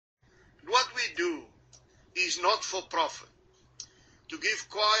we do is not for profit, to give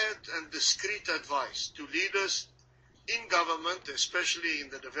quiet and discreet advice to leaders in government, especially in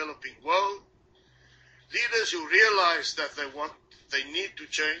the developing world, leaders who realize that they need to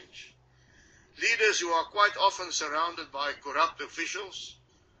change, leaders who are quite often surrounded by corrupt officials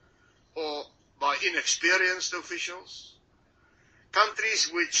or by inexperienced officials, countries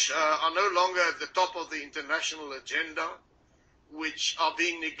which are no longer at the top of the international agenda, which are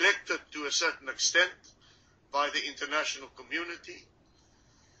being neglected to a certain extent by the international community,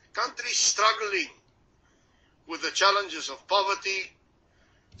 countries struggling with the challenges of poverty,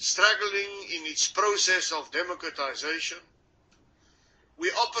 struggling in its process of democratization. We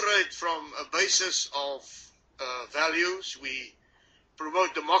operate from a basis of values. We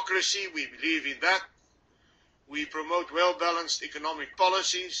promote democracy, we believe in that. We promote well-balanced economic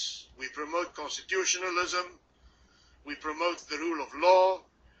policies. We promote constitutionalism. We promote the rule of law.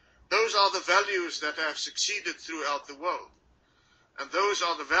 Those are the values that have succeeded throughout the world. And those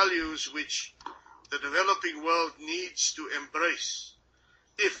are the values which the developing world needs to embrace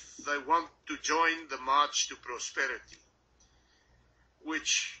if they want to join the march to prosperity,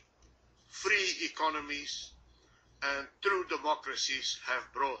 which free economies and true democracies have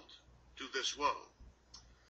brought to this world.